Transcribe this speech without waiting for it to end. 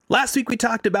Last week we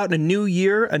talked about a new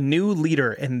year, a new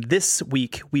leader, and this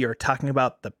week we are talking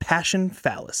about the passion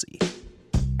fallacy.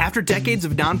 After decades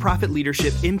of nonprofit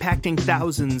leadership impacting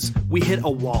thousands, we hit a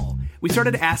wall. We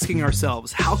started asking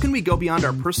ourselves, how can we go beyond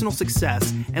our personal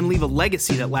success and leave a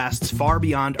legacy that lasts far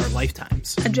beyond our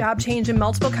lifetimes? A job change and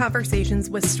multiple conversations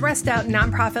with stressed out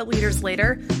nonprofit leaders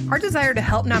later, our desire to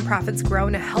help nonprofits grow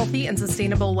in a healthy and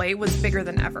sustainable way was bigger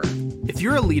than ever. If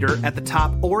you're a leader at the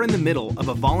top or in the middle of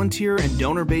a volunteer and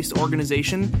donor-based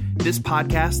organization, this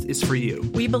podcast is for you.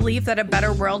 We believe that a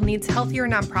better world needs healthier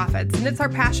nonprofits, and it's our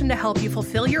passion to help you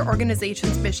fulfill your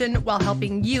organization's mission while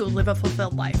helping you live a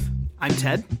fulfilled life. I'm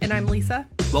Ted. And I'm Lisa.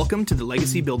 Welcome to the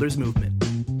Legacy Builders Movement.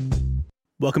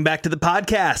 Welcome back to the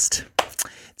podcast.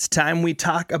 It's time we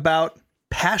talk about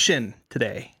passion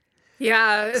today.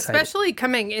 Yeah, especially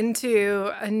coming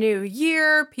into a new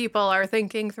year, people are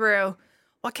thinking through,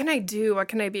 what can I do? What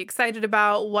can I be excited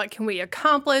about? What can we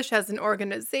accomplish as an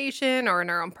organization or in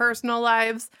our own personal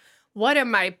lives? What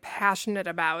am I passionate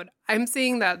about? I'm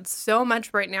seeing that so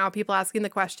much right now, people asking the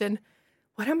question,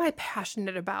 what am I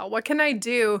passionate about? What can I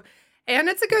do? And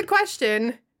it's a good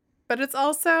question, but it's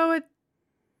also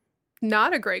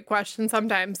not a great question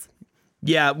sometimes.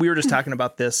 Yeah, we were just talking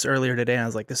about this earlier today, and I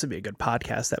was like, this would be a good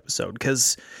podcast episode,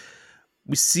 because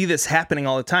we see this happening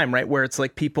all the time, right? Where it's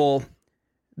like people,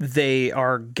 they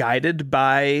are guided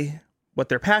by what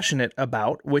they're passionate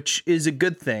about, which is a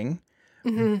good thing,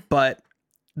 but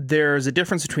there's a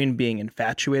difference between being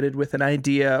infatuated with an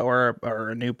idea or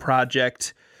a new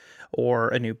project or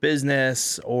a new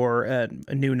business or a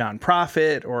new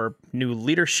nonprofit or new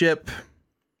leadership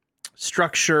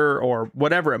structure or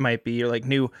whatever it might be, or like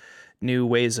new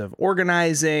ways of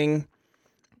organizing,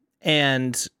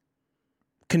 and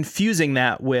confusing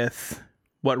that with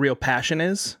what real passion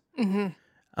is.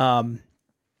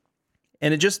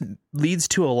 And it just leads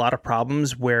to a lot of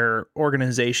problems where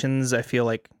organizations, I feel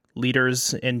like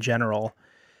leaders in general,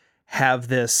 have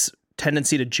this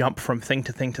tendency to jump from thing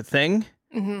to thing to thing,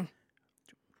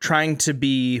 trying to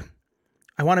be,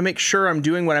 I want to make sure I'm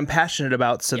doing what I'm passionate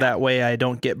about so that way I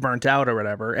don't get burnt out or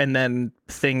whatever. And then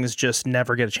things just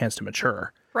never get a chance to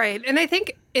mature. Right. And I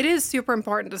think it is super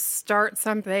important to start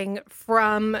something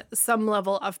from some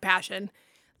level of passion.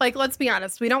 Like, let's be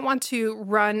honest, we don't want to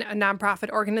run a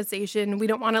nonprofit organization. We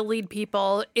don't want to lead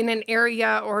people in an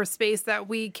area or space that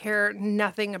we care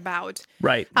nothing about.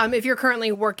 Right. If you're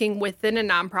currently working within a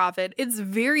nonprofit, it's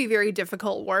very, very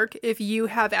difficult work if you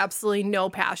have absolutely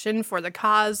no passion for the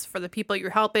cause, for the people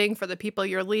you're helping, for the people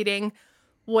you're leading,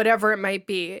 whatever it might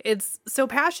be. So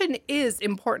passion is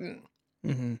important.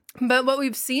 But what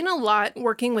we've seen a lot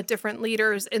working with different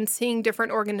leaders and seeing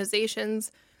different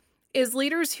organizations is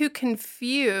leaders who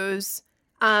confuse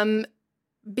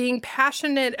being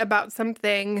passionate about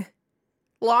something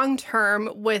long-term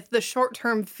with the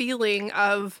short-term feeling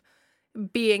of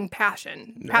being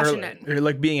passionate. Or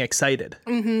like being excited.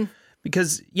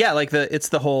 Because, yeah, like it's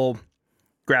the whole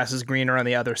grass is greener on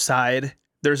the other side.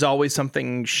 There's always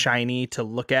something shiny to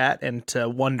look at and to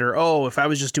wonder, oh, if I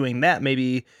was just doing that,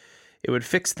 maybe it would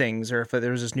fix things. Or if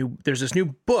there's this new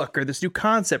book or this new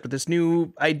concept or this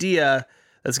new idea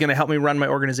that's going to help me run my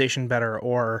organization better.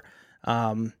 Or,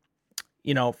 for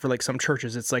like some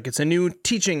churches, it's like it's a new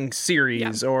teaching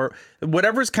series or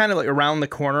whatever's kind of like around the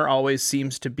corner always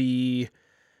seems to be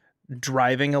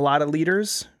driving a lot of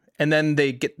leaders. And then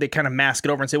they kind of mask it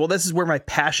over and say, well, this is where my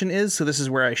passion is, so this is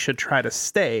where I should try to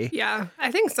stay. Yeah,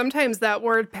 I think sometimes that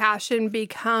word passion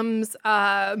becomes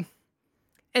an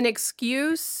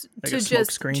excuse to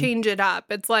just change it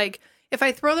up. It's like, if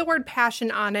I throw the word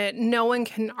passion on it, no one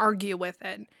can argue with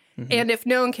it. And if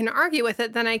no one can argue with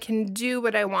it, then I can do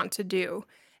what I want to do.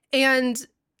 And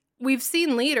we've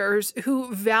seen leaders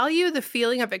who value the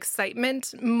feeling of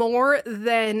excitement more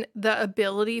than the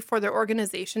ability for their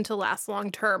organization to last long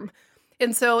term.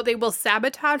 And so they will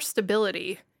sabotage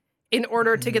stability in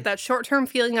order to get that short-term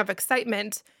feeling of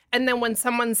excitement. And then when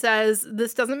someone says,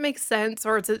 this doesn't make sense,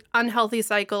 or it's an unhealthy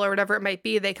cycle or whatever it might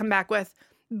be, they come back with,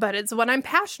 but it's what I'm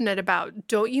passionate about.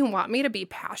 Don't you want me to be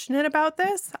passionate about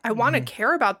this? I want to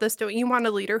care about this. Don't you want a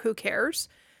leader who cares?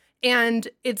 And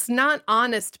it's not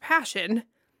honest passion.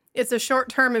 It's a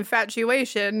short-term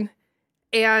infatuation,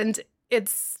 and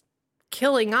it's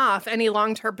killing off any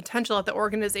long-term potential that the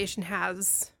organization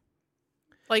has,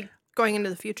 like going into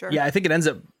the future. Yeah, I think it ends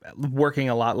up working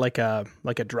a lot like a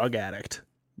drug addict,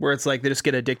 where it's like they just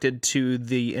get addicted to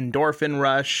the endorphin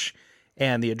rush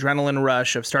and the adrenaline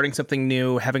rush of starting something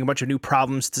new, having a bunch of new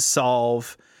problems to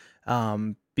solve,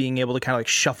 being able to kind of like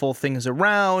shuffle things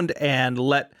around and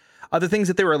let other things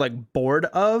that they were like bored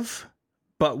of,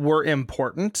 but were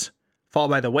important, fall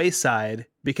by the wayside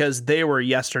because they were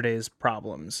yesterday's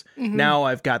problems. Now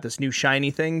I've got this new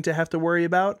shiny thing to have to worry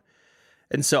about.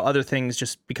 And so other things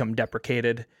just become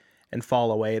deprecated and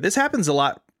fall away. This happens a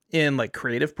lot in like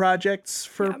creative projects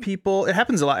for people. It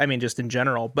happens a lot, I mean, just in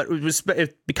general, but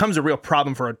it becomes a real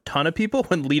problem for a ton of people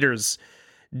when leaders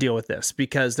deal with this,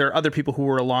 because there are other people who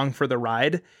were along for the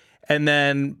ride and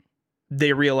then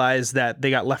they realize that they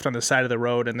got left on the side of the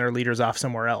road and their leader's off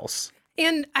somewhere else.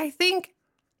 And I think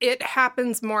it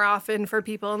happens more often for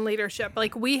people in leadership.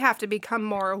 Like, we have to become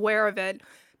more aware of it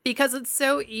because it's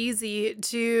so easy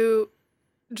to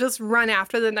just run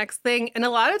after the next thing. And a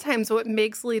lot of times what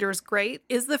makes leaders great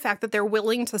is the fact that they're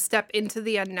willing to step into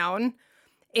the unknown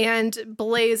and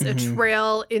blaze a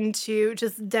trail into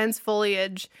just dense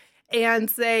foliage and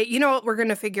say, you know what, we're going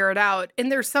to figure it out.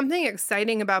 And there's something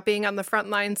exciting about being on the front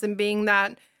lines and being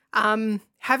that,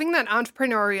 having that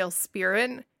entrepreneurial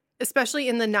spirit, especially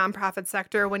in the nonprofit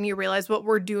sector, when you realize what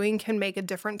we're doing can make a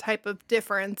different type of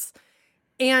difference.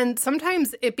 And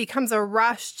sometimes it becomes a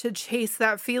rush to chase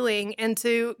that feeling and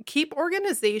to keep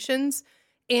organizations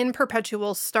in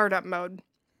perpetual startup mode.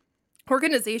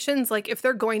 Organizations, like, if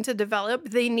they're going to develop,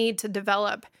 they need to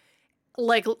develop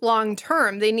like long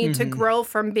term. They need to grow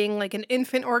from being like an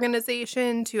infant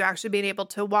organization to actually being able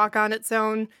to walk on its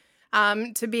own,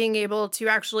 to being able to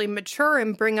actually mature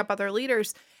and bring up other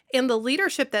leaders. And the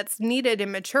leadership that's needed in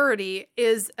maturity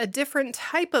is a different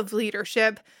type of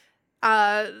leadership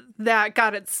that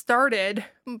got it started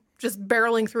just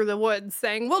barreling through the woods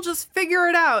saying, we'll just figure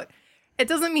it out. It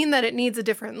doesn't mean that it needs a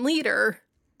different leader,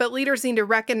 but leaders need to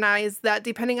recognize that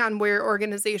depending on where your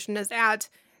organization is at,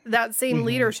 that same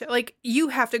leadership, like, you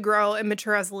have to grow and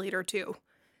mature as a leader too.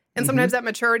 And sometimes that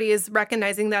maturity is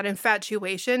recognizing that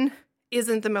infatuation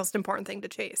isn't the most important thing to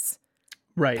chase.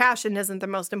 Right. Passion isn't the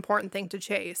most important thing to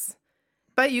chase,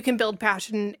 but you can build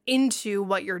passion into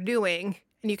what you're doing,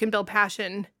 and you can build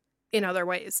passion in other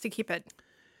ways to keep it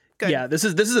good. Yeah, this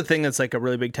is a thing that's like a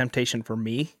really big temptation for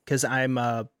me, because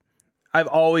I've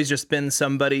always just been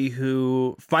somebody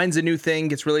who finds a new thing,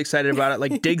 gets really excited about it,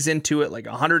 like digs into it like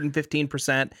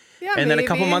 115%. Yeah, and then a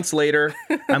couple months later,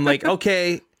 I'm like,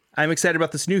 okay, I'm excited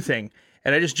about this new thing.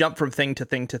 And I just jump from thing to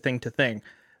thing to thing to thing.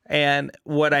 And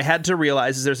what I had to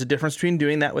realize is there's a difference between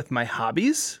doing that with my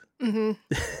hobbies and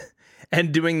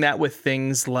doing that with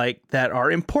things like that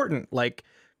are important, like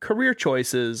career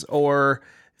choices or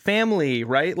family,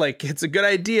 right? Like, it's a good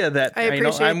idea that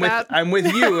I'm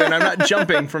with you and I'm not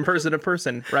jumping from person to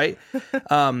person, right?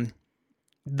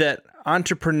 That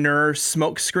entrepreneur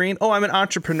smokescreen. Oh, I'm an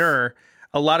entrepreneur.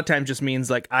 A lot of times just means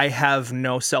like I have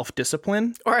no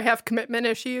self-discipline, or I have commitment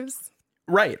issues.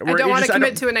 Right. I don't want to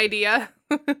commit to an idea.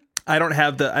 I don't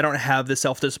have the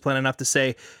self-discipline enough to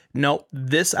say, no,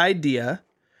 this idea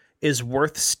is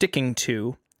worth sticking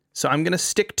to. So I'm going to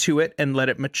stick to it and let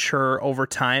it mature over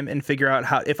time and figure out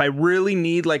how, if I really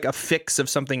need like a fix of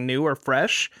something new or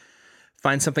fresh,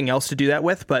 find something else to do that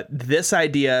with. But this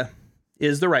idea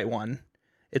is the right one.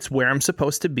 It's where I'm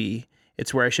supposed to be.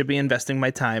 It's where I should be investing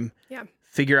my time. Yeah.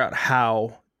 Figure out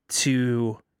how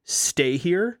to stay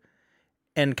here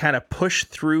and kind of push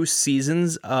through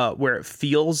seasons where it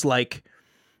feels like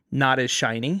not as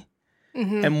shiny.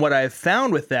 And what I've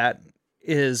found with that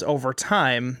is over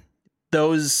time,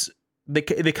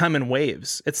 they come in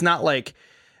waves. It's not like,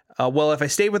 well, if I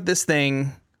stay with this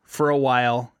thing for a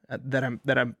while that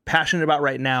I'm passionate about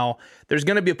right now, there's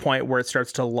going to be a point where it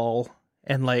starts to lull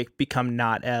and like become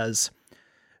not as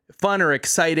fun or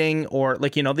exciting, or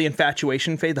like, you know, the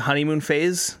infatuation phase, the honeymoon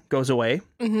phase goes away.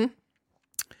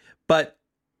 But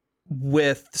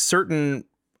with certain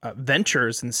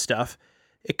ventures and stuff,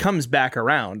 it comes back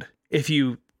around if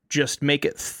you just make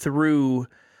it through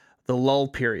the lull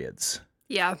periods.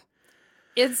 Yeah.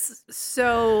 It's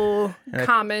so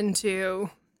common to,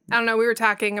 I don't know, we were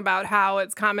talking about how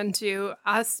it's common to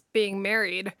us being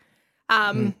married.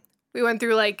 We went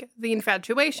through like the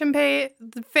infatuation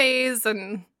phase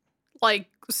and like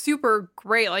super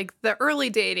great, like the early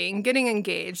dating, getting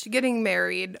engaged, getting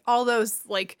married, all those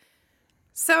like,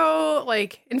 so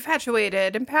like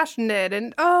infatuated and passionate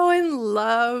and in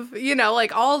love, you know,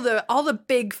 like all the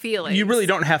big feelings. You really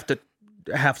don't have to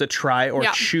try or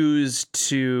choose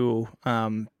to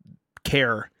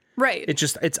care. Right.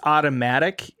 It's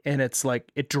automatic, and it's like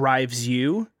it drives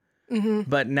you.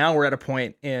 But now we're at a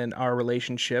point in our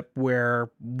relationship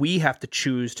where we have to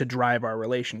choose to drive our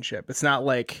relationship. It's not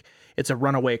like it's a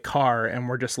runaway car and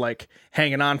we're just like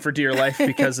hanging on for dear life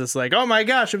because it's like, oh my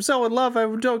gosh, I'm so in love, I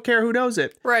don't care who knows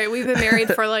it. Right. We've been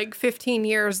married for like 15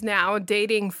 years now,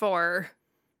 dating for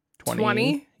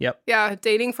 20. Yep. Yeah,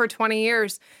 dating for 20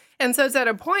 years. And so it's at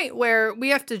a point where we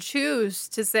have to choose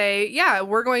to say, yeah,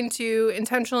 we're going to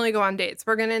intentionally go on dates.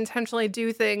 We're going to intentionally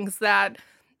do things that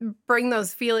bring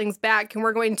those feelings back, and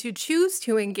we're going to choose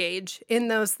to engage in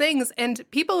those things. And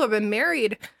people who have been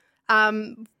married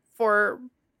for,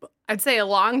 I'd say, a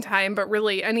long time, but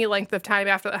really any length of time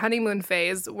after the honeymoon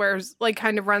phase, where like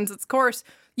kind of runs its course,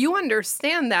 you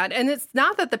understand that. And it's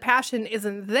not that the passion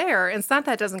isn't there. It's not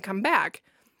that it doesn't come back.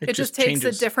 It just takes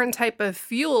a different type of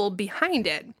fuel behind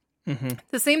it. Mm-hmm.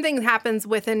 The same thing happens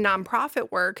within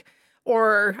nonprofit work,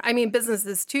 or, I mean,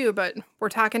 businesses too, but we're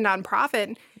talking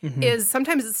nonprofit, is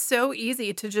sometimes it's so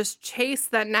easy to just chase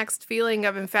that next feeling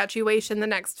of infatuation, the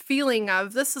next feeling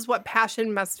of this is what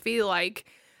passion must feel like,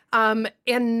 and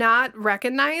not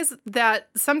recognize that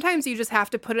sometimes you just have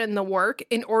to put in the work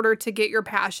in order to get your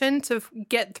passion to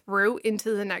get through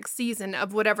into the next season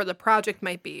of whatever the project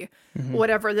might be,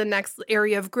 whatever the next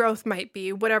area of growth might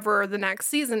be, whatever the next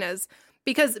season is.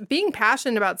 Because being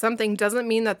passionate about something doesn't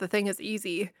mean that the thing is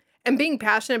easy. And being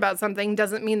passionate about something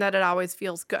doesn't mean that it always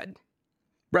feels good.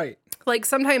 Right. Like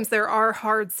sometimes there are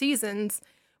hard seasons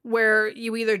where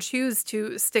you either choose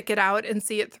to stick it out and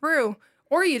see it through,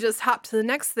 or you just hop to the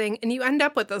next thing and you end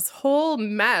up with this whole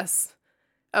mess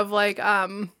of like,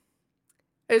 I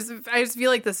just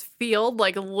feel like this field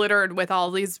like littered with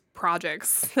all these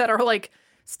projects that are like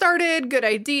started, good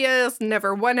ideas,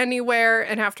 never went anywhere.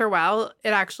 And after a while, it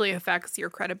actually affects your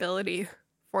credibility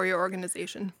for your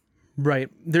organization. Right.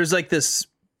 There's like this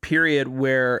period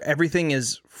where everything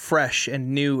is fresh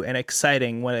and new and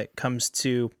exciting when it comes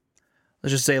to,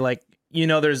 let's just say like,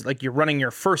 there's like you're running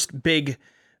your first big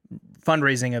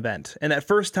fundraising event. And that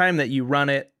first time that you run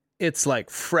it, it's like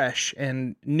fresh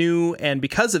and new. And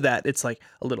because of that, it's like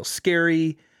a little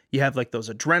scary. You have like those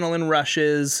adrenaline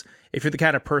rushes. If you're the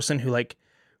kind of person who like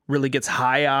really gets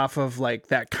high off of like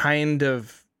that kind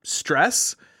of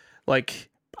stress, like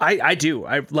I do.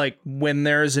 I like when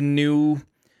there's a new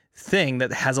thing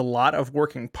that has a lot of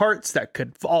working parts that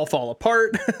could all fall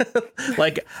apart.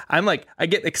 I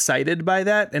get excited by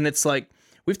that. And it's like,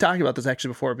 we've talked about this actually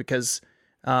before, because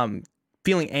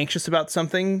feeling anxious about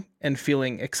something and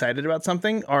feeling excited about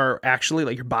something are actually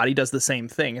like your body does the same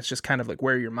thing. It's just kind of like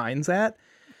where your mind's at.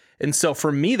 And so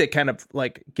for me, they kind of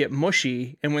like get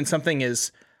mushy. And when something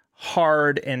is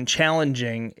hard and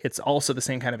challenging, it's also the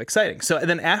same kind of exciting. So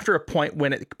then after a point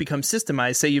when it becomes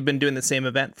systemized, say you've been doing the same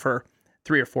event for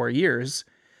 3 or 4 years,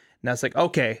 now it's like,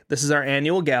 okay, this is our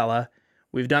annual gala.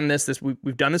 We've done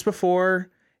we've done this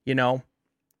before. The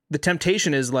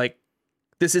temptation is like,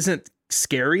 this isn't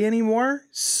scary anymore.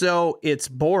 So it's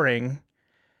boring.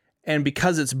 And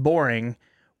because it's boring,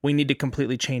 we need to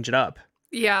completely change it up.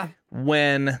 Yeah.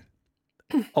 When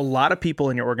a lot of people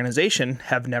in your organization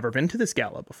have never been to this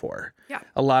gala before. Yeah.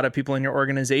 A lot of people in your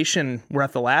organization were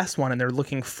at the last one and they're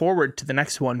looking forward to the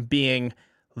next one being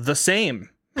the same.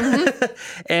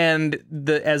 And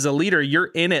as a leader,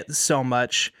 you're in it so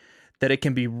much that it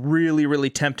can be really, really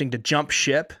tempting to jump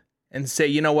ship and say,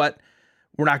 you know what,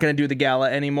 we're not going to do the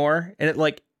gala anymore. And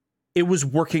it was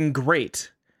working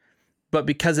great, but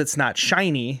because it's not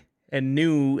shiny and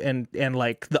new and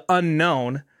like the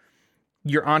unknown,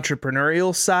 your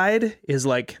entrepreneurial side is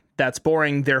like, that's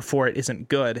boring, therefore it isn't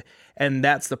good. And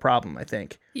that's the problem, I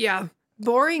think. Yeah.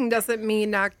 Boring doesn't mean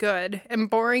not good,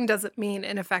 and boring doesn't mean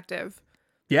ineffective.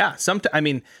 Yeah.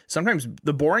 Sometimes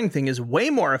the boring thing is way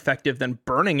more effective than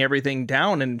burning everything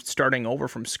down and starting over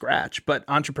from scratch. But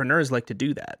entrepreneurs like to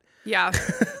do that. Yeah.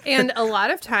 And a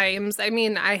lot of times,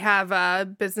 I have a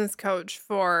business coach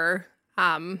for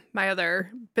my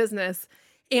other business.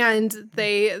 And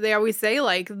they always say,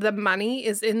 like, the money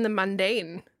is in the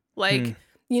mundane. Like,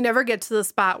 you never get to the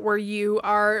spot where you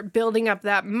are building up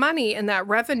that money and that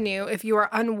revenue if you are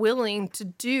unwilling to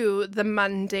do the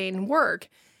mundane work.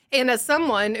 And as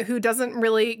someone who doesn't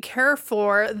really care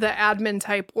for the admin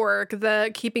type work,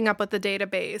 the keeping up with the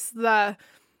database, the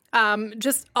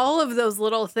just all of those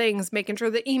little things, making sure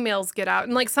the emails get out,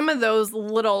 and like some of those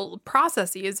little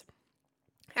processes,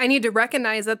 I need to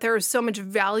recognize that there is so much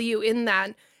value in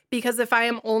that, because if I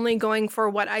am only going for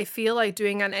what I feel like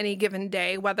doing on any given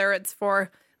day, whether it's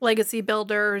for legacy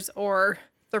builders or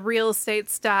the real estate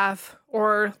stuff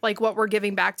or like what we're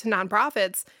giving back to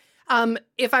nonprofits,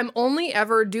 if I'm only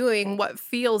ever doing what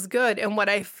feels good and what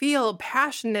I feel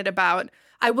passionate about,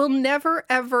 I will never,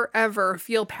 ever, ever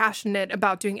feel passionate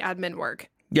about doing admin work.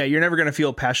 Yeah, you're never going to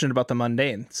feel passionate about the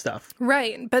mundane stuff.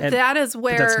 Right, but that is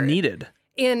where... But that's needed.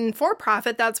 In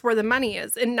for-profit, that's where the money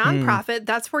is. In nonprofit,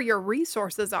 that's where your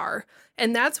resources are.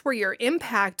 And that's where your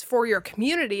impact for your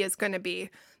community is going to be.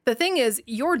 The thing is,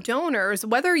 your donors,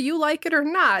 whether you like it or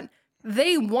not,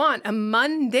 they want a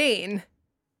mundane,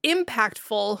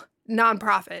 impactful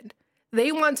nonprofit.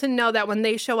 They want to know that when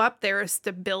they show up, there is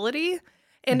stability.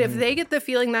 And if they get the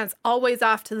feeling that's always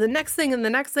off to the next thing and the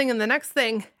next thing and the next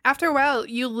thing, after a while,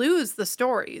 you lose the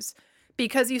stories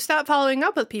because you stop following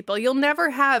up with people. You'll never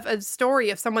have a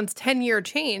story of someone's 10-year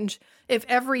change if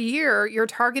every year you're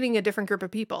targeting a different group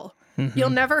of people. You'll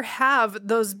never have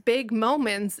those big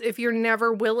moments if you're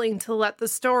never willing to let the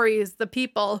stories, the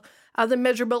people, the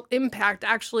measurable impact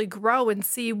actually grow and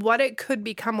see what it could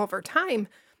become over time.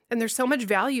 And there's so much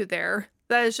value there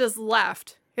that is just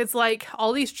left. It's like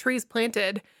all these trees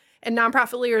planted and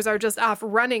nonprofit leaders are just off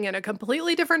running in a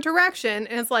completely different direction.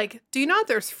 And it's like, do you know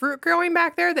there's fruit growing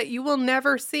back there that you will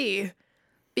never see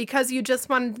because you just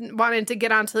wanted to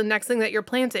get on to the next thing that you're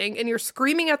planting and you're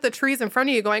screaming at the trees in front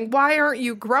of you going, why aren't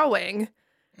you growing?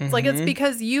 It's like, it's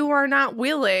because you are not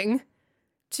willing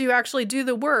to actually do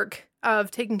the work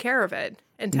of taking care of it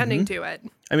and tending to it.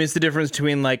 I mean, it's the difference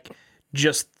between like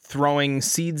just throwing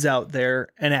seeds out there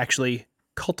and actually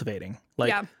cultivating.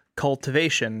 Like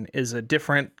cultivation is a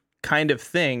different kind of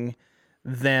thing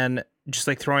than just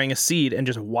like throwing a seed and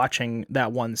just watching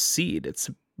that one seed. It's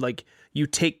like you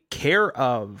take care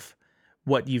of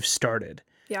what you've started.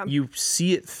 Yeah. You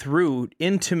see it through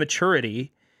into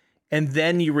maturity and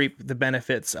then you reap the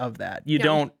benefits of that. You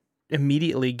don't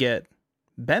immediately get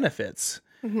benefits.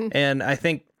 And I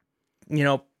think, you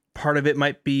know, part of it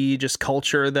might be just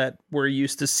culture that we're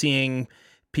used to seeing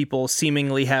people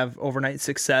seemingly have overnight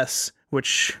success,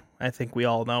 which I think we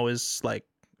all know is like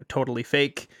totally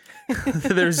fake.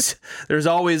 There's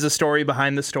always a story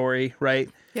behind the story, right?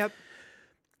 Yep.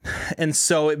 And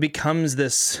so it becomes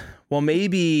this, well,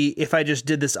 maybe if I just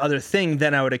did this other thing,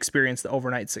 then I would experience the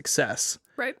overnight success.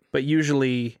 Right. But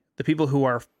usually the people who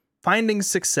are finding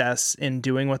success in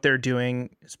doing what they're doing,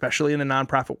 especially in the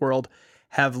nonprofit world,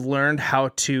 have learned how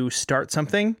to start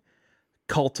something,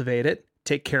 cultivate it,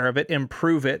 take care of it,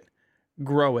 improve it,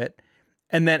 grow it.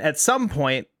 And then at some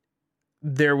point,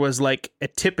 there was like a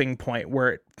tipping point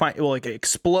where it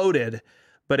exploded,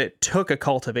 but it took a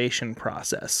cultivation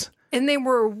process. And they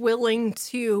were willing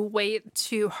to wait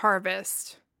to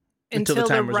harvest until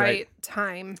the right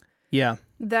time. Yeah.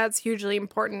 That's hugely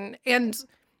important. And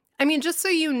I mean, just so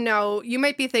you know, you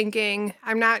might be thinking,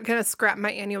 I'm not going to scrap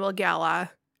my annual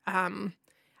gala. I'm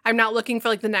not looking for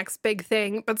like the next big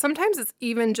thing, but sometimes it's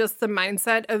even just the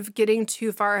mindset of getting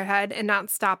too far ahead and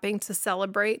not stopping to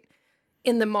celebrate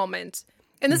in the moment.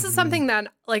 And this is something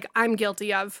that like I'm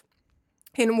guilty of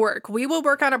in work. We will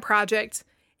work on a project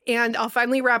and I'll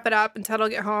finally wrap it up and Ted will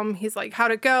get home. He's like,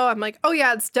 how'd it go? I'm like, oh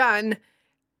yeah, it's done.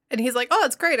 And he's like, oh,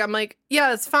 it's great. I'm like,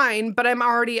 yeah, it's fine, but I'm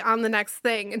already on the next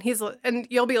thing. And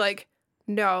you'll be like,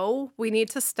 no, we need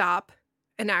to stop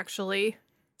and actually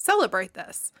celebrate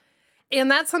this. And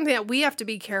that's something that we have to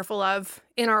be careful of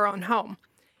in our own home.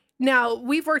 Now,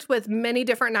 we've worked with many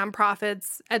different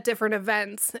nonprofits at different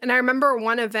events. And I remember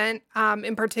one event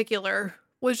in particular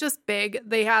was just big.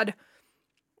 They had,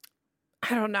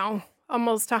 I don't know,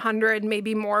 almost 100,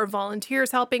 maybe more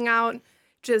volunteers helping out.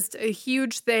 Just a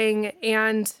huge thing.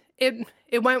 And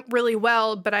it went really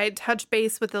well, but I touched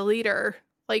base with the leader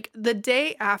like the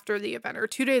day after the event or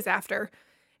 2 days after.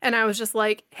 And I was just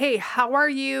like, hey, how are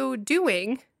you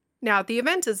doing now that the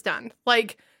event is done?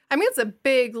 Like, I mean, it's a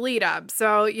big lead up.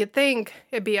 So you'd think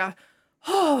it'd be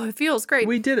it feels great.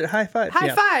 We did it. High five. High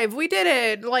five. We did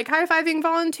it. Like high-fiving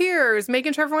volunteers,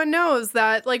 making sure everyone knows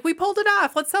that like we pulled it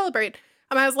off. Let's celebrate.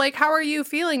 And I was like, how are you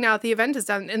feeling now that the event is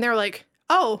done? And they're like,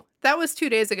 oh, that was 2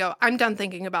 days ago. I'm done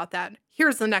thinking about that.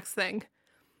 Here's the next thing.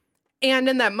 And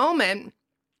in that moment,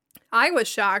 I was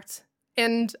shocked.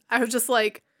 And I was just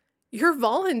like, your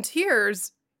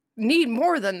volunteers need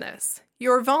more than this.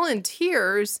 Your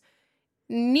volunteers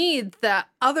need the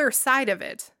other side of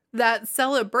it, that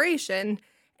celebration,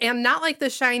 and not like the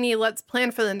shiny, let's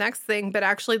plan for the next thing, but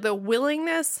actually the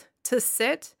willingness to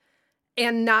sit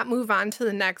and not move on to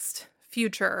the next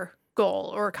future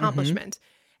goal or accomplishment.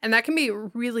 And that can be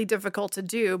really difficult to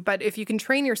do. But if you can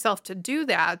train yourself to do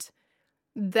that,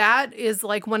 that is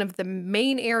like one of the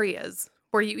main areas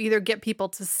where you either get people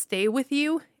to stay with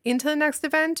you into the next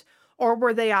event or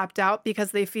where they opt out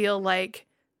because they feel like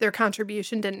their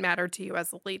contribution didn't matter to you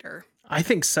as a leader. I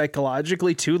think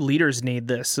psychologically, too, leaders need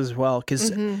this as well. Because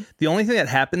the only thing that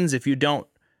happens if you don't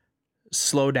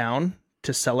slow down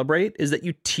to celebrate is that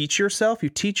you teach yourself, you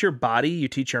teach your body, you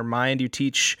teach your mind, you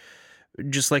teach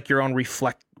just like your own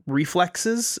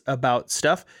reflexes about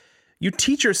stuff. You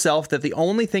teach yourself that the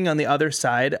only thing on the other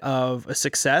side of a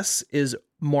success is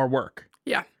more work.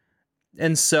 Yeah.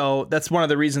 And so that's one of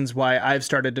the reasons why I've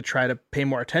started to try to pay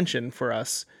more attention for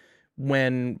us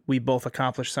when we both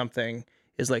accomplish something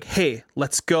is like, hey,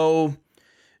 let's go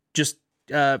just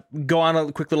go on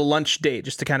a quick little lunch date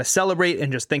just to kind of celebrate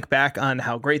and just think back on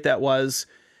how great that was.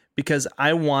 Because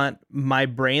I want my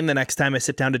brain the next time I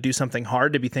sit down to do something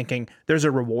hard to be thinking there's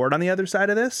a reward on the other side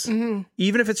of this. Mm-hmm.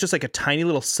 Even if it's just like a tiny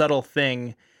little subtle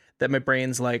thing that my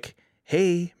brain's like,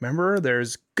 hey, remember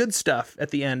there's good stuff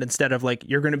at the end, instead of like,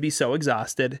 you're going to be so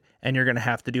exhausted and you're going to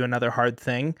have to do another hard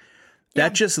thing. Yeah.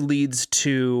 That just leads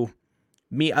to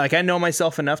me. Like, I know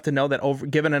myself enough to know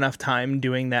that given enough time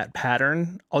doing that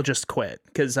pattern, I'll just quit.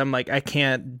 Cause I'm like, I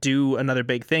can't do another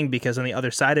big thing because on the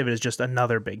other side of it is just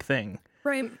another big thing.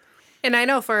 Right. And I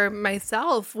know for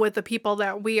myself, with the people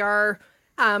that we are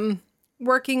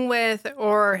working with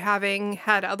or having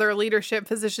had other leadership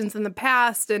positions in the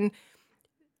past, and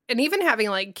even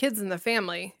having like kids in the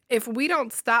family, if we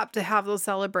don't stop to have those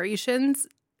celebrations,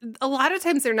 a lot of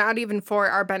times they're not even for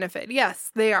our benefit.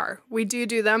 Yes, they are. We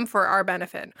do them for our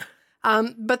benefit.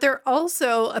 But they're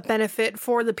also a benefit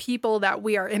for the people that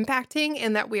we are impacting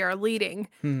and that we are leading,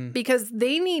 because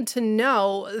they need to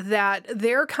know that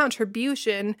their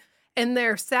contribution and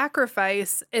their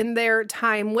sacrifice and their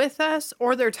time with us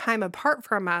or their time apart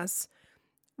from us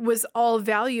was all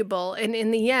valuable. And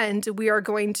in the end, we are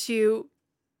going to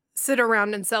sit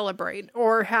around and celebrate,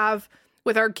 or have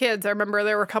with our kids. I remember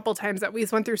there were a couple times that we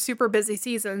went through super busy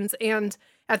seasons, and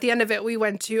at the end of it, we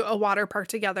went to a water park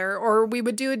together, or we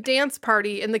would do a dance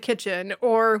party in the kitchen,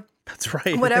 or that's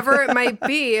right, whatever it might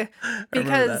be,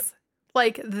 because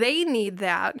like they need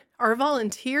that. Our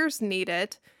volunteers need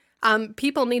it.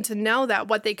 People need to know that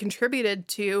what they contributed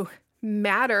to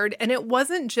mattered. And it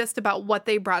wasn't just about what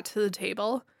they brought to the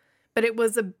table, but it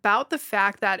was about the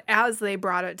fact that as they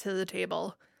brought it to the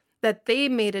table, that they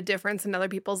made a difference in other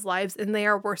people's lives, and they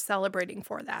are worth celebrating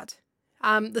for that.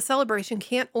 The celebration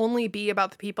can't only be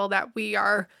about the people that we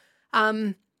are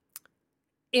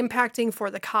impacting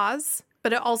for the cause,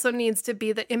 but it also needs to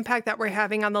be the impact that we're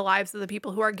having on the lives of the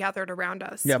people who are gathered around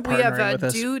us. Yeah, we have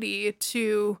a duty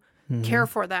to care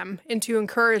for them and to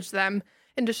encourage them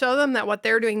and to show them that what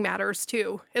they're doing matters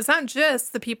too. It's not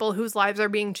just the people whose lives are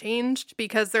being changed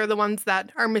because they're the ones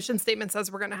that our mission statement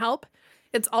says we're going to help.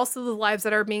 It's also the lives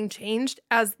that are being changed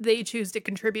as they choose to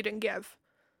contribute and give.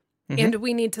 And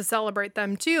we need to celebrate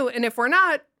them too. And if we're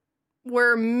not,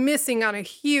 we're missing on a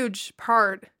huge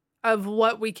part of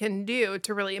what we can do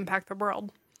to really impact the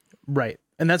world. Right.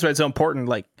 And that's why it's so important,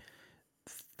 like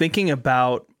thinking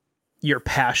about your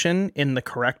passion in the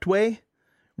correct way,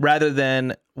 rather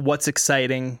than what's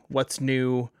exciting, what's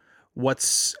new,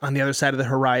 what's on the other side of the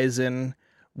horizon,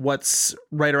 what's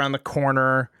right around the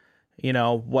corner, you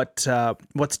know,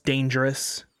 what's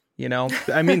dangerous, you know?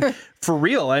 I mean, for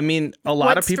real. I mean, a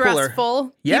lot of people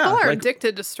stressful. People are like,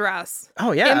 addicted to stress.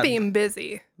 Oh yeah. And being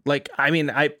busy. Like, I mean,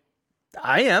 I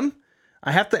am.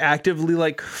 I have to actively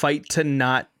like fight to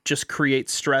not just create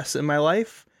stress in my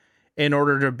life in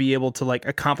order to be able to like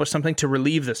accomplish something to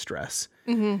relieve the stress,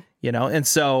 you know? And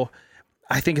so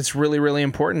I think it's really, really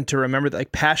important to remember that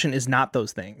like passion is not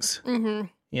those things. You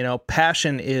know,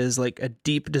 passion is like a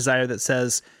deep desire that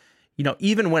says, you know,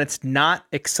 even when it's not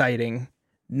exciting,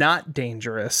 not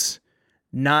dangerous,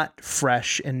 not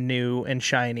fresh and new and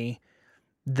shiny,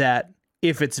 that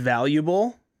if it's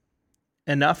valuable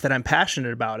enough that I'm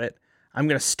passionate about it, I'm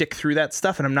going to stick through that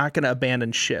stuff and I'm not going to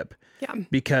abandon ship. Yeah.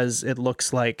 Because it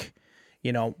looks like,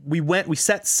 you know, we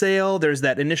set sail. There's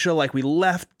that initial, like we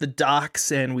left the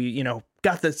docks and we, you know,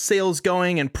 got the sails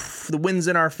going and the wind's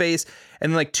in our face.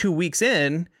 And then like 2 weeks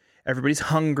in, everybody's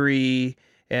hungry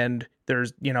and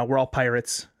there's, you know, we're all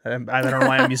pirates. I don't know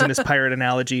why I'm using this pirate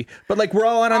analogy, but like we're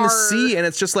all out on the sea and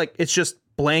it's just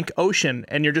blank ocean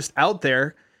and you're just out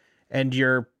there and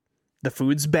the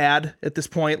food's bad at this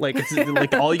point. Like it's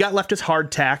like all you got left is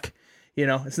hardtack, you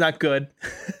know, it's not good.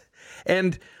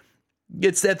 And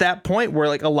it's at that point where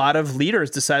like a lot of leaders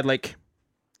decide like,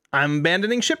 I'm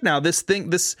abandoning ship now. This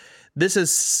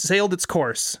has sailed its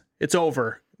course. It's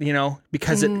over, you know,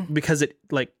 because it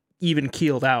like even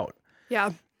keeled out.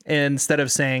 Yeah. And instead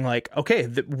of saying like, okay,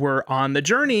 we're on the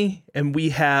journey and we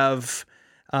have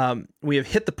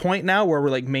hit the point now where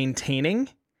we're like maintaining,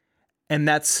 and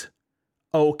that's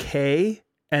okay.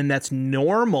 And that's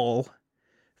normal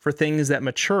for things that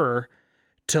mature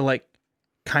to like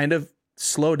kind of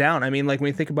slow down. I mean, like when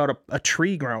you think about a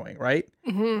tree growing, right?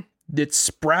 It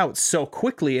sprouts so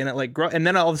quickly and it like grow, and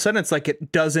then all of a sudden it's like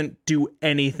it doesn't do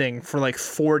anything for like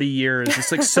 40 years.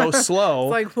 It's like so slow.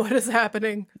 It's like, what is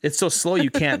happening? It's so slow you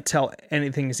can't tell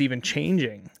anything is even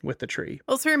changing with the tree.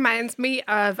 Also reminds me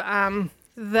of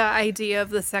the idea of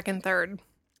the second third.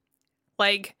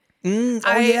 Like,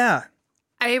 yeah.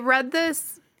 I read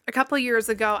this a couple of years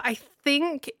ago. I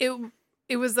think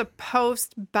it was a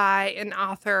post by an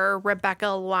author, Rebecca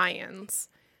Lyons.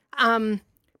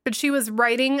 But she was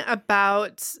writing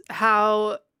about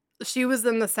how she was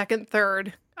in the second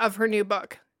third of her new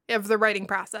book, of the writing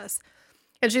process.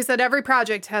 And she said every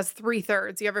project has 3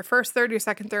 thirds. You have your first third, your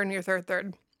second third, and your third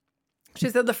third. She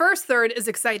said the first third is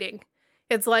exciting.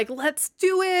 It's like, let's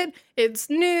do it. It's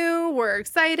new. We're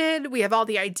excited. We have all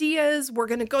the ideas. We're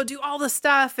going to go do all the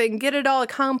stuff and get it all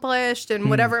accomplished and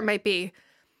whatever it might be.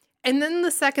 And then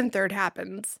the second third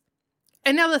happens.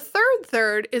 And now the third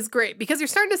third is great because you're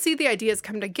starting to see the ideas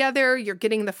come together. You're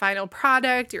getting the final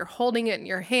product. You're holding it in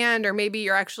your hand, or maybe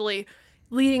you're actually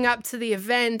leading up to the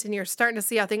event and you're starting to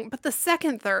see how things. But the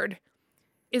second third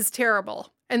is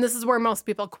terrible. And this is where most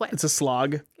people quit. It's a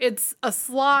slog. It's a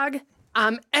slog.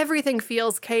 Everything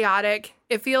feels chaotic.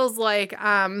 It feels like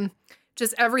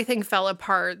just everything fell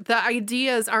apart. The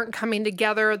ideas aren't coming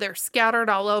together. They're scattered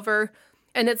all over.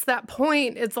 And it's that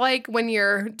point. It's like when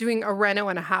you're doing a reno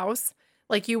in a house.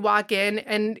 Like you walk in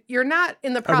and you're not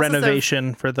in the process a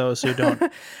renovation for those who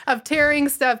don't of tearing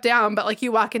stuff down, but like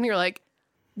you walk in, and you're like,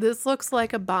 this looks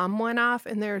like a bomb went off,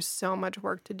 and there's so much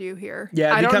work to do here.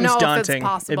 Yeah, it becomes daunting. It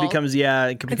becomes it becomes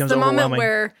it's the overwhelming. Moment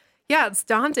where it's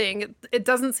daunting. It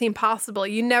doesn't seem possible.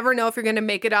 You never know if you're going to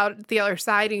make it out the other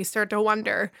side, and you start to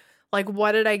wonder, like,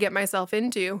 what did I get myself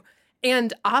into?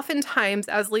 And oftentimes,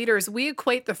 as leaders, we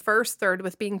equate the first third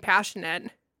with being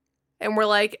passionate. And we're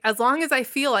like, as long as I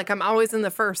feel like I'm always in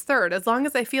the first third, as long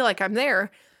as I feel like I'm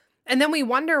there. And then we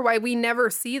wonder why we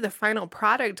never see the final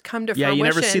product come to fruition. Yeah, you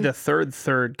never see the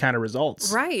third kind of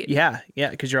results. Right. Yeah,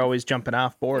 because you're always jumping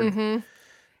off board. Mm-hmm.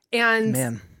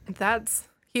 And that's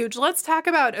huge. Let's talk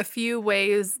about a few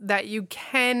ways that you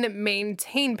can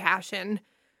maintain passion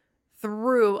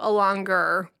through a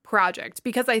longer project.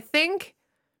 Because I think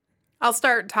I'll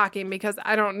start talking because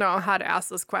I don't know how to ask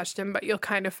this question, but you'll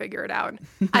kind of figure it out.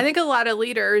 I think a lot of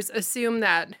leaders assume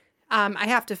that I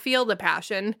have to feel the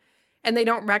passion, and they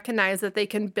don't recognize that they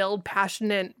can build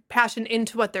passion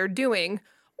into what they're doing,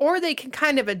 or they can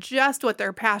kind of adjust what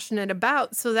they're passionate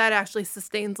about so that actually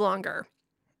sustains longer.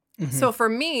 Mm-hmm. So for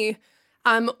me,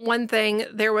 one thing,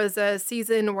 there was a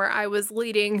season where I was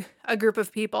leading a group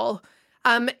of people.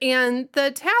 And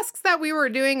the tasks that we were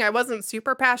doing, I wasn't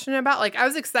super passionate about. Like, I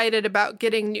was excited about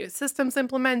getting new systems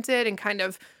implemented and kind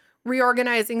of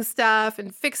reorganizing stuff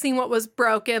and fixing what was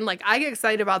broken. Like, I get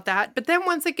excited about that. But then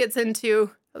once it gets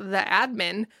into the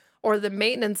admin or the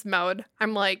maintenance mode,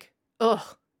 I'm like,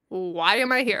 ugh, why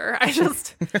am I here?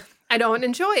 I don't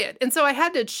enjoy it. And so I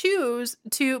had to choose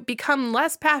to become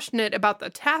less passionate about the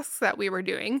tasks that we were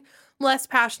doing, less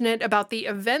passionate about the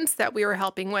events that we were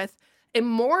helping with, and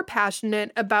more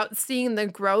passionate about seeing the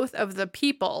growth of the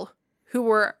people who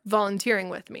were volunteering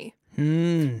with me.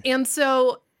 And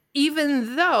so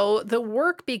even though the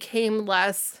work became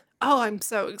less, oh, I'm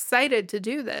so excited to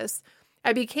do this,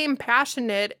 I became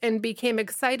passionate and became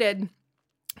excited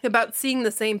about seeing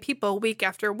the same people week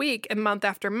after week and month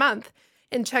after month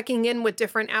and checking in with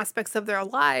different aspects of their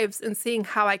lives and seeing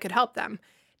how I could help them.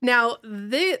 Now,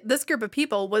 this group of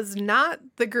people was not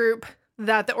the group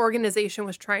that the organization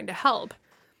was trying to help.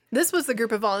 This was the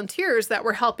group of volunteers that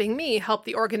were helping me help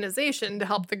the organization to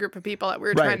help the group of people that we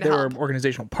were trying to help. Right, they were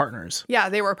organizational partners. Yeah,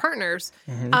 they were partners.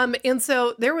 Mm-hmm. And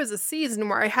so there was a season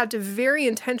where I had to very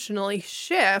intentionally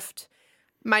shift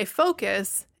my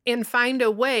focus and find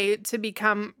a way to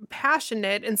become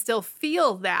passionate and still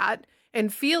feel that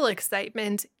and feel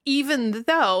excitement, even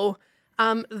though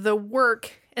the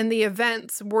work and the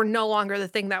events were no longer the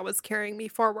thing that was carrying me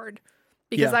forward.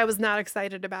 Because I was not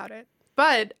excited about it.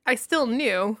 But I still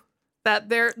knew that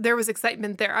there was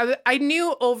excitement there. I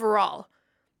knew overall,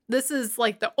 this is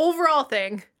like the overall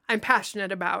thing I'm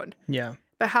passionate about. Yeah.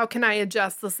 But how can I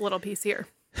adjust this little piece here?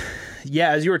 Yeah,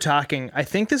 as you were talking, I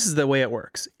think this is the way it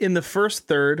works. In the first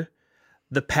third,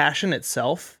 the passion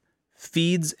itself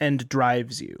feeds and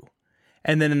drives you.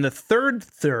 And then in the third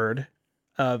third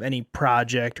of any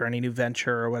project or any new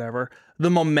venture or whatever, the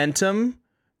momentum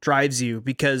drives you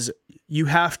because you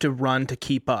have to run to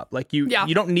keep up. Like you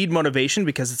don't need motivation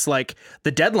because it's like the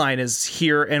deadline is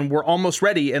here and we're almost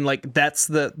ready. And like, that's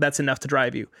enough to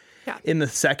drive you. Yeah. In the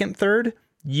second third,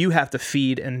 you have to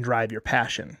feed and drive your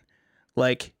passion.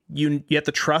 Like you have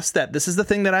to trust that this is the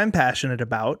thing that I'm passionate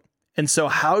about. And so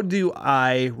how do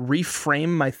I reframe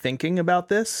my thinking about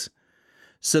this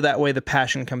so that way the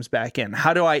passion comes back in?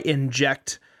 How do I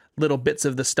inject little bits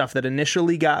of the stuff that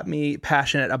initially got me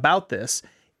passionate about this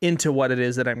into what it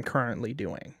is that I'm currently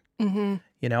doing? Mm-hmm.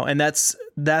 You know, and that's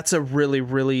a really,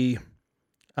 really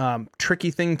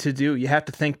tricky thing to do. You have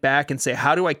to think back and say,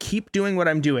 how do I keep doing what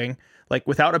I'm doing, like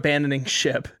without abandoning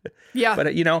ship? Yeah.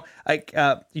 But, you know,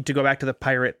 to go back to the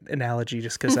pirate analogy,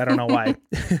 just because I don't know why,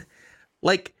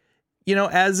 like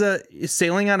as a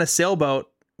sailing on a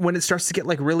sailboat, when it starts to get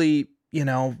like really,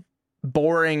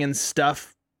 boring and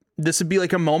stuff, this would be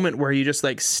like a moment where you just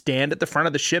like stand at the front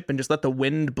of the ship and just let the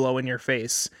wind blow in your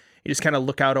face. You just kind of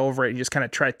look out over it. You just kind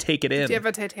of try to take it in. Do you have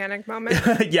a Titanic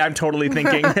moment? Yeah, I'm totally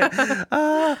thinking.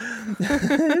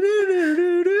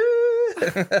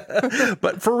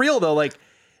 But for real though, like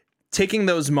taking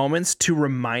those moments to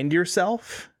remind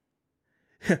yourself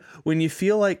when you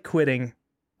feel like quitting,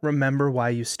 remember why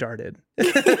you started.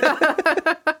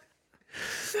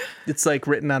 It's like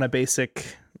written on a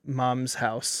basic mom's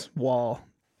house wall.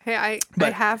 Hey, I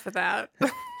have that.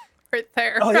 Right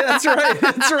there. Oh yeah, that's right.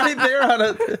 It's right there on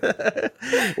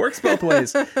it. Works both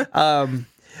ways.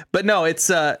 But no,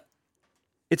 it's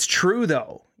true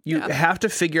though. You have to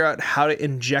figure out how to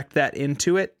inject that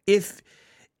into it. If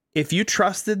you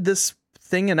trusted this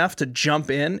thing enough to jump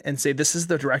in and say, this is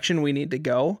the direction we need to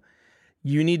go,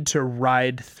 you need to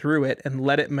ride through it and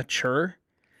let it mature.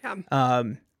 Yeah.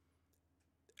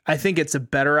 I think it's a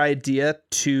better idea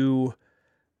to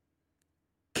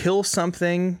kill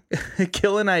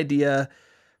an idea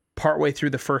partway through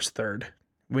the first third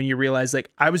when you realize like,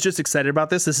 I was just excited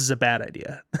about this. This is a bad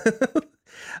idea.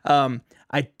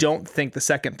 I don't think the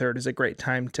second third is a great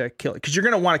time to kill it because you're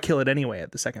going to want to kill it anyway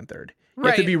at the second third. You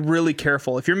have to be really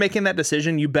careful. If you're making that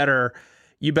decision, you better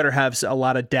have a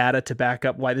lot of data to back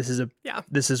up why this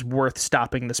is worth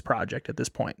stopping this project at this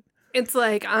point. It's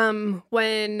like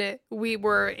when we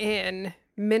were in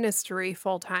ministry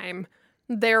full time,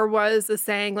 there was a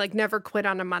saying like never quit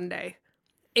on a Monday.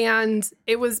 And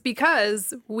it was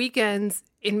because weekends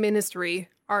in ministry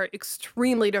are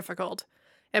extremely difficult.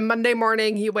 And Monday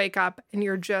morning you wake up and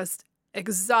you're just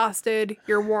exhausted,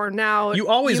 you're worn out. You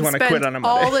always want to quit on a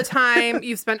Monday. All the time.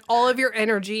 You've spent all of your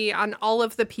energy on all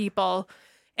of the people.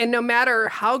 And no matter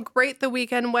how great the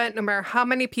weekend went, no matter how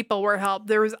many people were helped,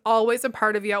 there was always a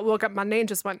part of you that woke up Monday and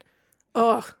just went,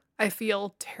 ugh, I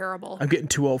feel terrible. I'm getting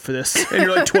too old for this. And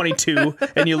you're like 22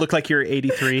 and you look like you're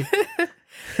 83.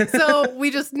 So we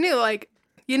just knew like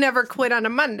you never quit on a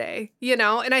Monday,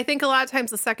 And I think a lot of times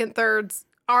the second thirds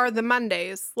are the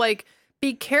Mondays. Like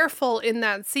be careful in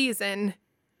that season.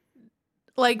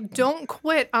 Like don't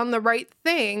quit on the right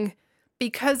thing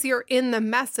because you're in the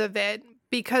mess of it.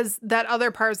 Because that other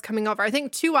part is coming over. I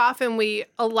think too often we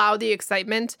allow the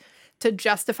excitement to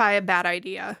justify a bad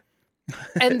idea.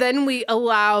 And then we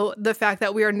allow the fact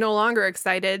that we are no longer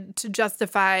excited to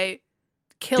justify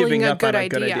killing a good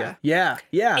idea. Yeah,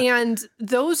 yeah. And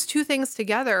those two things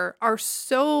together are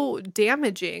so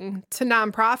damaging to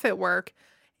nonprofit work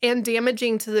and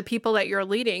damaging to the people that you're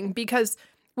leading because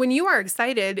when you are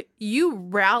excited, you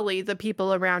rally the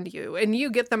people around you and you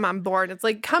get them on board. It's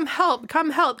like, come help, come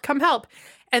help, come help.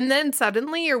 And then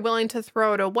suddenly you're willing to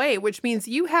throw it away, which means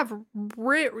you have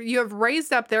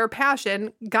raised up their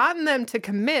passion, gotten them to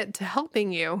commit to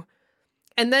helping you,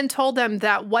 and then told them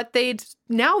that what they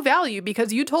now value,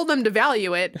 because you told them to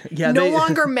value it, no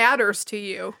longer matters to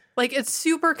you. Like, it's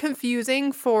super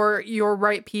confusing for your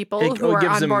right people who are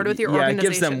on board with your organization. It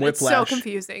gives them whiplash. It's so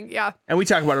confusing, yeah. And we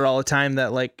talk about it all the time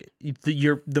that, like,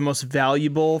 the most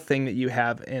valuable thing that you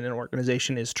have in an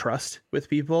organization is trust with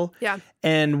people. Yeah.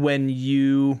 And when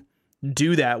you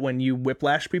do that, when you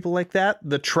whiplash people like that,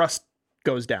 the trust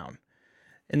goes down.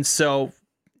 And so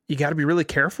you got to be really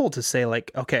careful to say, like,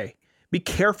 okay, be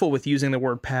careful with using the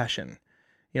word passion.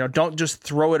 Don't just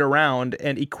throw it around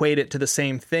and equate it to the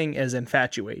same thing as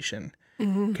infatuation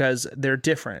because they're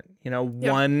different.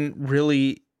 One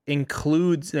really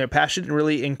includes, passion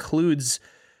really includes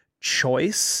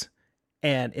choice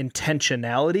and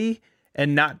intentionality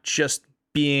and not just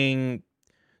being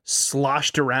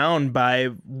sloshed around by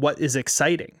what is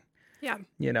exciting. Yeah.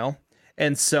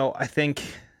 And so I think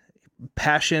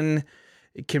passion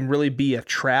can really be a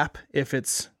trap if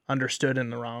it's understood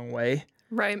in the wrong way.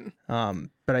 Right.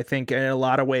 But I think in a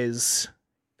lot of ways,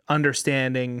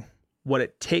 understanding what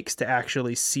it takes to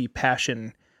actually see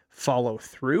passion follow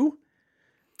through.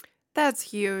 That's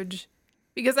huge.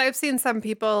 Because I've seen some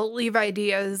people leave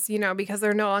ideas, because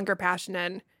they're no longer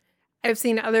passionate. I've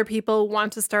seen other people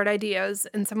want to start ideas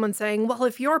and someone saying, well,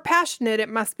 if you're passionate, it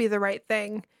must be the right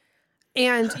thing.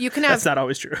 And you can have... That's not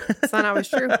always true. It's not always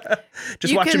true.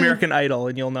 Just watch American Idol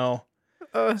and you'll know.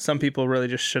 Some people really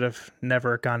just should have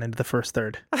never gone into the first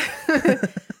third.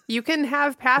 You can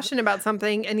have passion about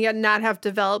something and yet not have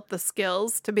developed the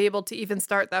skills to be able to even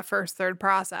start that first third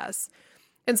process.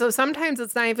 And so sometimes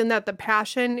it's not even that the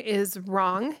passion is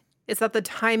wrong. It's that the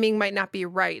timing might not be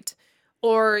right.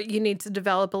 Or you need to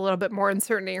develop a little bit more in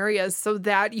certain areas so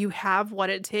that you have what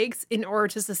it takes in order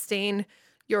to sustain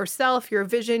yourself, your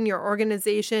vision, your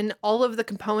organization, all of the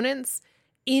components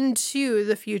into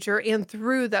the future and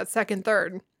through that second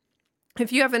third.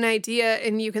 If you have an idea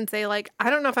and you can say like, I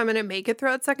don't know if I'm going to make it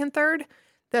through that second third,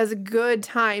 that's a good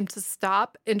time to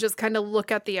stop and just kind of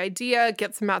look at the idea,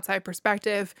 get some outside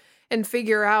perspective, and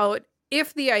figure out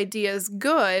if the idea is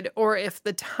good or if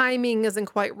the timing isn't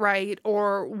quite right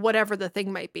or whatever the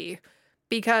thing might be.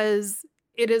 Because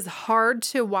it is hard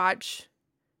to watch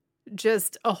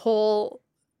just a whole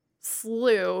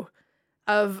slew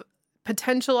of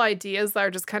potential ideas that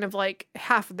are just kind of like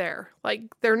half there. Like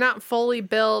they're not fully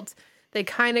built. They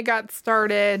kind of got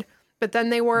started, but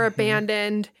then they were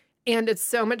abandoned. And it's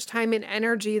so much time and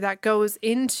energy that goes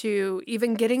into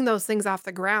even getting those things off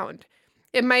the ground.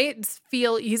 It might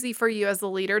feel easy for you as a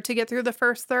leader to get through the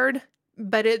first third,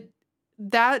 but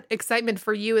that excitement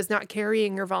for you is not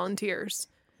carrying your volunteers.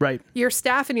 Right. Your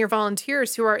staff and your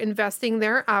volunteers who are investing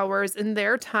their hours and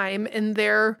their time and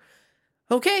their,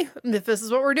 okay, if this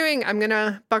is what we're doing, I'm going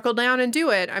to buckle down and do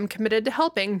it. I'm committed to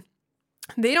helping.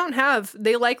 They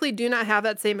likely do not have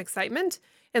that same excitement.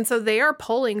 And so they are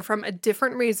pulling from a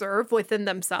different reserve within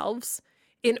themselves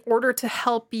in order to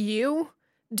help you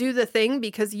do the thing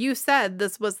because you said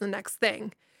this was the next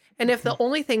thing. And if the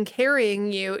only thing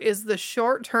carrying you is the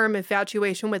short-term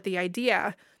infatuation with the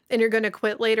idea and you're going to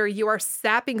quit later, you are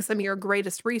sapping some of your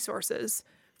greatest resources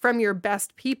from your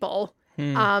best people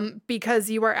because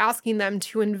you are asking them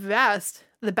to invest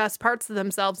the best parts of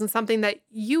themselves in something that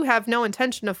you have no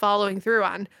intention of following through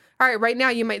on. All right, right now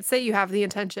you might say you have the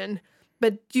intention,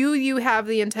 but do you have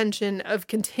the intention of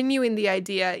continuing the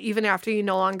idea even after you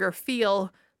no longer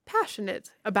feel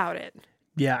passionate about it?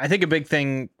 Yeah, I think a big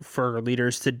thing for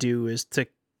leaders to do is to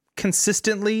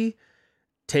consistently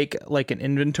take like an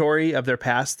inventory of their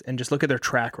past and just look at their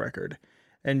track record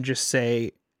and just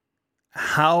say,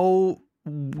 how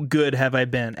good have I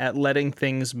been at letting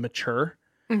things mature?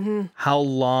 Mm-hmm. How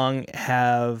long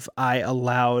have I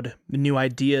allowed new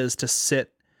ideas to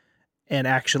sit and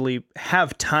actually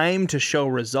have time to show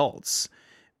results?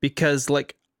 Because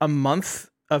like a month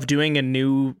of doing a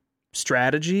new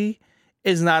strategy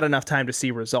is not enough time to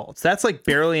see results. That's like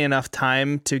barely enough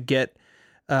time to get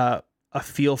a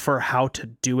feel for how to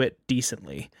do it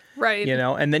decently. Right. You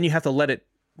know, and then you have to let it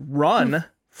run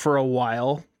for a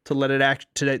while to let it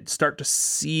to start to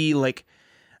see like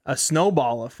a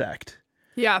snowball effect.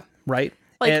 Yeah. Right.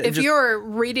 Like and if you're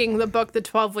reading the book, The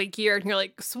 12-Week Year, and you're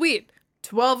like, sweet,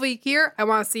 12-week year, I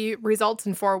want to see results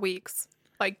in 4 weeks.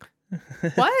 Like,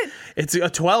 what? It's a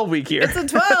 12-week year. It's a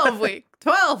 12-week.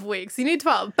 12 weeks. You need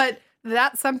 12. But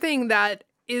that's something that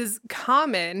is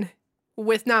common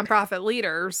with nonprofit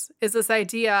leaders is this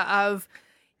idea of,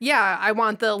 yeah, I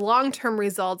want the long-term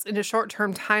results in a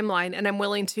short-term timeline, and I'm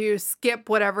willing to skip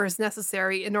whatever is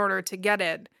necessary in order to get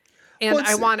it. And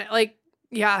I want it like,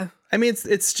 yeah. I mean,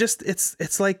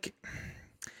 it's like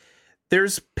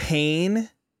there's pain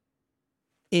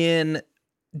in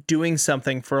doing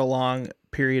something for a long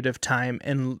period of time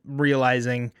and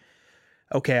realizing,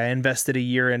 okay, I invested a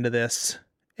year into this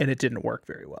and it didn't work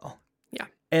very well. Yeah.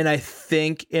 And I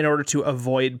think in order to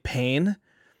avoid pain,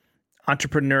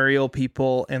 entrepreneurial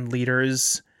people and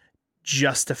leaders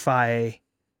justify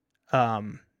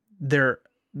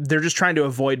they're just trying to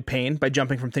avoid pain by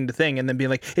jumping from thing to thing and then being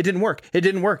like, it didn't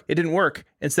work,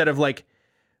 instead of like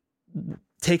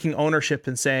taking ownership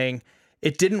and saying,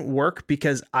 it didn't work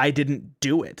because I didn't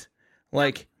do it.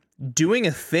 Like doing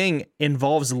a thing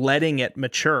involves letting it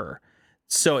mature.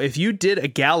 So if you did a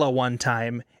gala one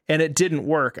time and it didn't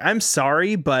work, I'm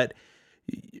sorry, but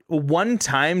one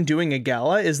time doing a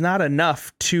gala is not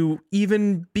enough to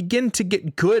even begin to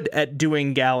get good at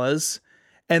doing galas.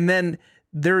 And then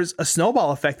there's a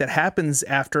snowball effect that happens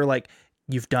after like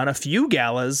you've done a few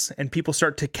galas and people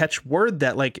start to catch word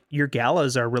that like your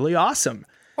galas are really awesome.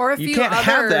 Or you can't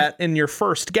have that in your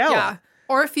first gala. Yeah.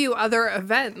 Or a few other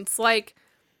events. Like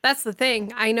that's the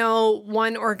thing. I know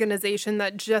one organization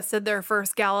that just did their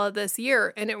first gala this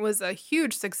year and it was a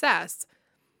huge success.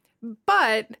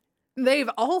 But they've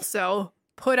also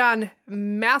put on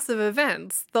massive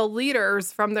events. The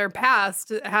leaders from their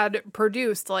past had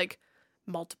produced like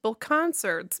multiple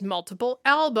concerts, multiple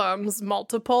albums,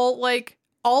 multiple like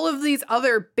all of these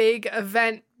other big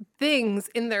event things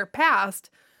in their past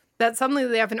that suddenly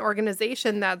they have an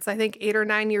organization that's I think 8 or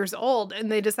 9 years old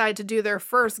and they decide to do their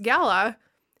first gala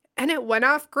and it went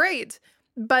off great.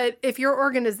 But if your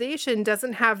organization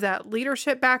doesn't have that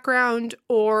leadership background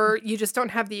or you just don't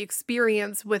have the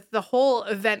experience with the whole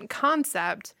event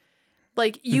concept,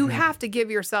 like you have to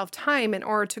give yourself time in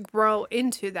order to grow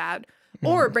into that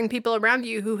or bring people around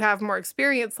you who have more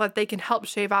experience so that they can help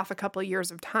shave off a couple of years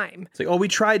of time. It's like, oh, we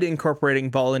tried incorporating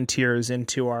volunteers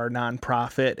into our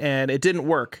nonprofit and it didn't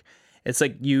work. It's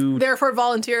like you. Therefore,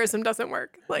 volunteerism doesn't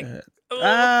work. Like,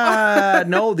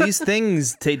 no, these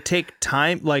things take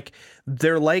time. Like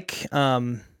they're like,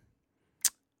 I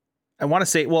want to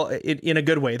say, well, in a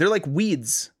good way, they're like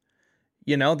weeds.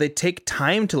 You know, they take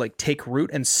time to like take root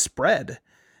and spread.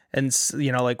 And,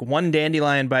 you know, like one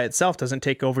dandelion by itself doesn't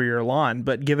take over your lawn,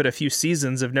 but give it a few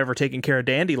seasons of never taking care of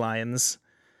dandelions.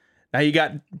 Now you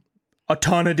got a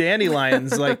ton of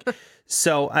dandelions. Like,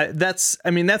 so that's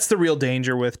the real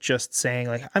danger with just saying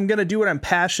like, I'm going to do what I'm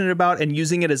passionate about and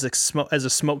using it as a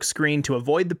smoke screen to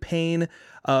avoid the pain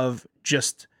of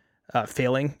just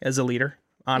failing as a leader,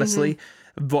 honestly.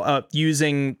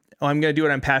 Using, I'm going to do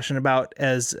what I'm passionate about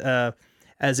as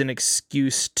an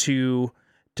excuse to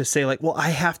say like, well, I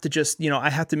have to just, you know, I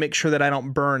have to make sure that I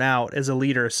don't burn out as a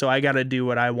leader. So I got to do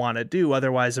what I want to do.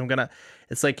 Otherwise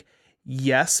it's like,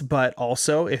 yes, but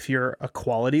also if you're a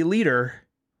quality leader,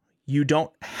 you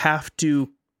don't have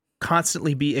to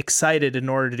constantly be excited in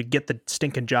order to get the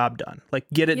stinking job done. Like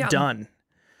get it done.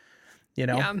 You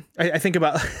know, I think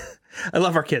about, I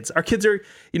love our kids. Our kids are,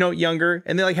 you know, younger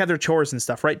and they like have their chores and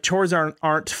stuff, right? Chores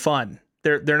aren't fun.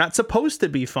 They're not supposed to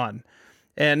be fun.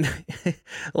 And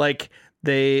like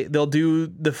they'll do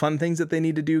the fun things that they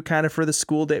need to do kind of for the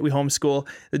school day. We homeschool.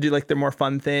 They do like their more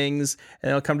fun things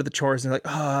and they'll come to the chores and they're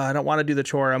like, oh, I don't want to do the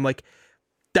chore. I'm like,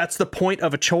 that's the point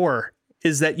of a chore,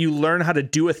 is that you learn how to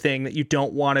do a thing that you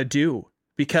don't want to do,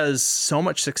 because so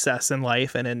much success in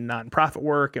life and in nonprofit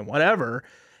work and whatever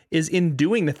is in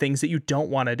doing the things that you don't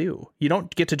want to do. You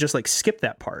don't get to just like skip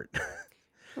that part.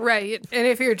 Right. And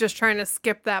if you're just trying to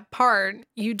skip that part,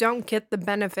 you don't get the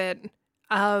benefit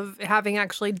of having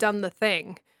actually done the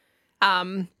thing.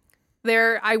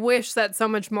 I wish that so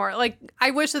much more, like,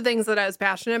 I wish the things that I was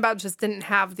passionate about just didn't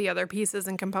have the other pieces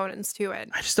and components to it.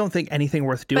 I just don't think anything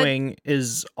worth doing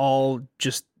is all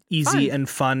just easy and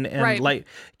fun and light.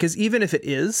 Because even if it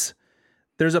is,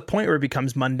 there's a point where it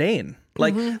becomes mundane.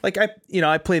 Like,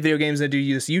 I play video games and I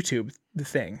do this YouTube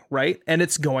thing, right? And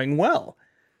it's going well.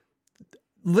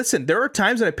 Listen, there are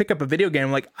times that I pick up a video game,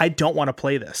 I'm like, I don't want to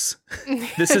play this.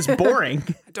 This is boring.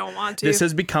 I don't want to. This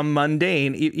has become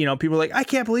mundane. You know, people are like, I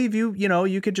can't believe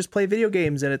you could just play video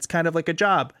games and it's kind of like a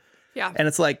job. Yeah. And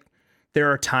it's like,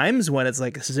 there are times when it's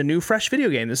like, this is a new, fresh video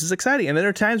game. This is exciting. And then there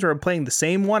are times where I'm playing the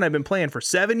same one I've been playing for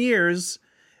 7 years.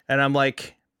 And I'm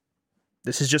like,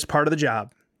 this is just part of the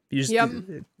job.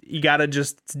 You got to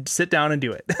just sit down and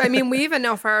do it. I mean, we even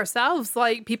know for ourselves,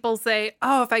 like people say,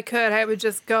 oh, if I could, I would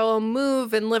just go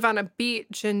move and live on a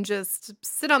beach and just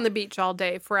sit on the beach all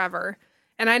day forever.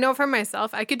 And I know for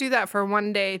myself, I could do that for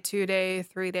 1 day, 2 days,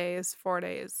 3 days, 4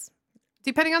 days,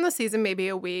 depending on the season, maybe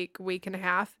a week and a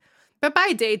half. But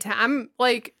by daytime,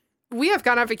 like, we have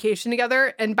gone on vacation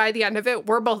together, and by the end of it,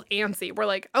 we're both antsy. We're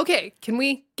like, okay, can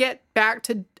we get back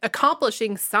to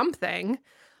accomplishing something?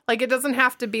 Like, it doesn't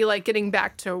have to be like getting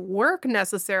back to work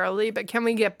necessarily, but can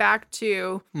we get back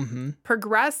to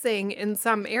progressing in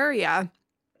some area?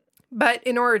 But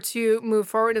in order to move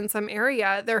forward in some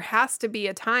area, there has to be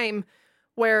a time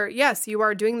where, yes, you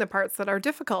are doing the parts that are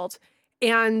difficult.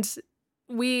 And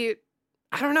I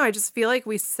don't know, I just feel like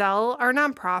we sell our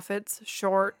nonprofits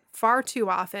short far too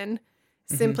often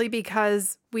simply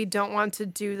because we don't want to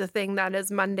do the thing that is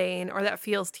mundane or that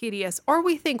feels tedious, or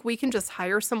we think we can just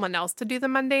hire someone else to do the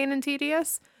mundane and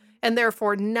tedious, and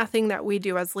therefore nothing that we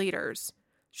do as leaders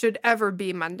should ever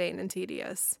be mundane and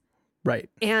tedious. Right.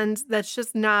 And that's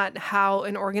just not how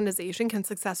an organization can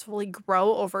successfully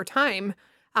grow over time.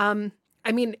 I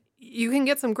mean, you can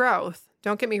get some growth.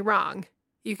 Don't get me wrong.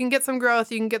 You can get some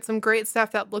growth. You can get some great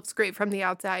stuff that looks great from the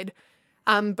outside.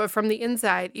 But from the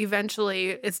inside,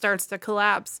 eventually it starts to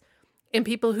collapse. And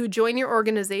people who join your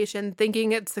organization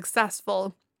thinking it's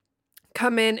successful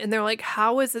come in and they're like,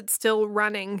 how is it still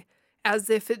running as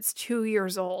if it's 2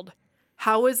 years old?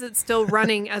 How is it still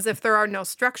running as if there are no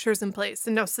structures in place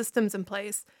and no systems in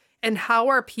place? And how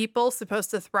are people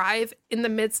supposed to thrive in the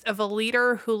midst of a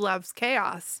leader who loves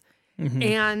chaos?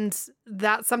 And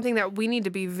that's something that we need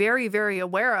to be very, very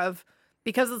aware of,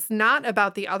 because it's not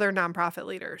about the other nonprofit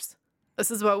leaders. This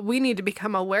is what we need to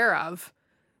become aware of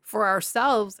for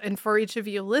ourselves and for each of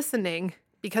you listening,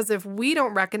 because if we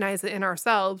don't recognize it in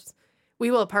ourselves, we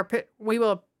will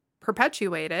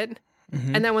perpetuate it.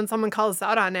 And then when someone calls us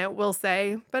out on it, we'll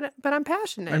say, but I'm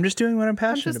passionate. I'm just doing what I'm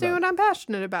passionate about. doing what I'm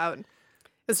passionate about.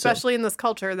 Especially in this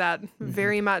culture that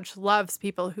very much loves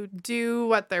people who do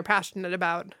what they're passionate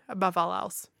about above all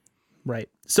else. Right.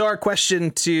 So our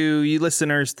question to you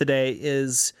listeners today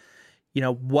is,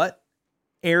 what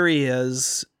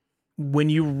areas, when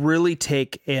you really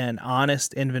take an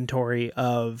honest inventory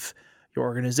of your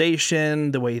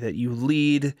organization, the way that you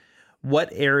lead, what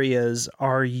areas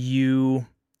are you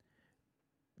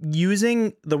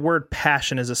using the word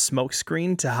passion as a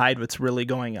smokescreen to hide what's really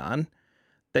going on,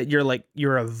 that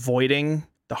you're avoiding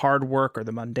the hard work or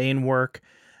the mundane work.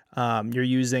 You're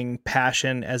using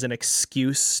passion as an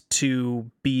excuse to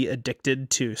be addicted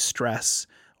to stress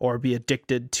or be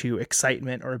addicted to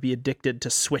excitement or be addicted to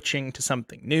switching to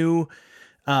something new.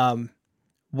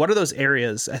 What are those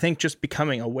areas? I think just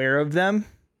becoming aware of them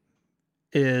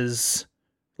is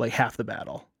like half the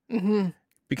battle. Mm-hmm.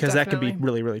 Because that can be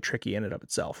really, really tricky in and of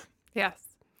itself. Yes.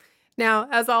 Now,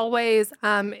 as always,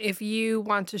 if you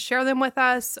want to share them with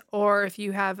us, or if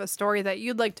you have a story that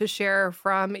you'd like to share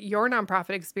from your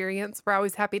nonprofit experience, we're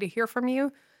always happy to hear from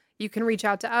you. You can reach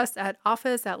out to us at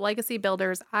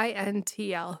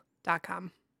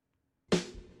office@legacybuildersintl.com.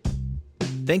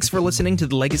 Thanks for listening to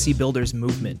the Legacy Builders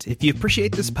Movement. If you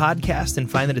appreciate this podcast and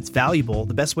find that it's valuable,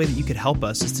 the best way that you could help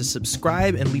us is to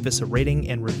subscribe and leave us a rating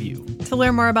and review. To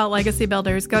learn more about Legacy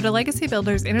Builders, go to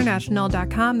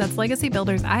legacybuildersinternational.com. That's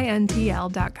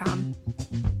legacybuildersintl.com.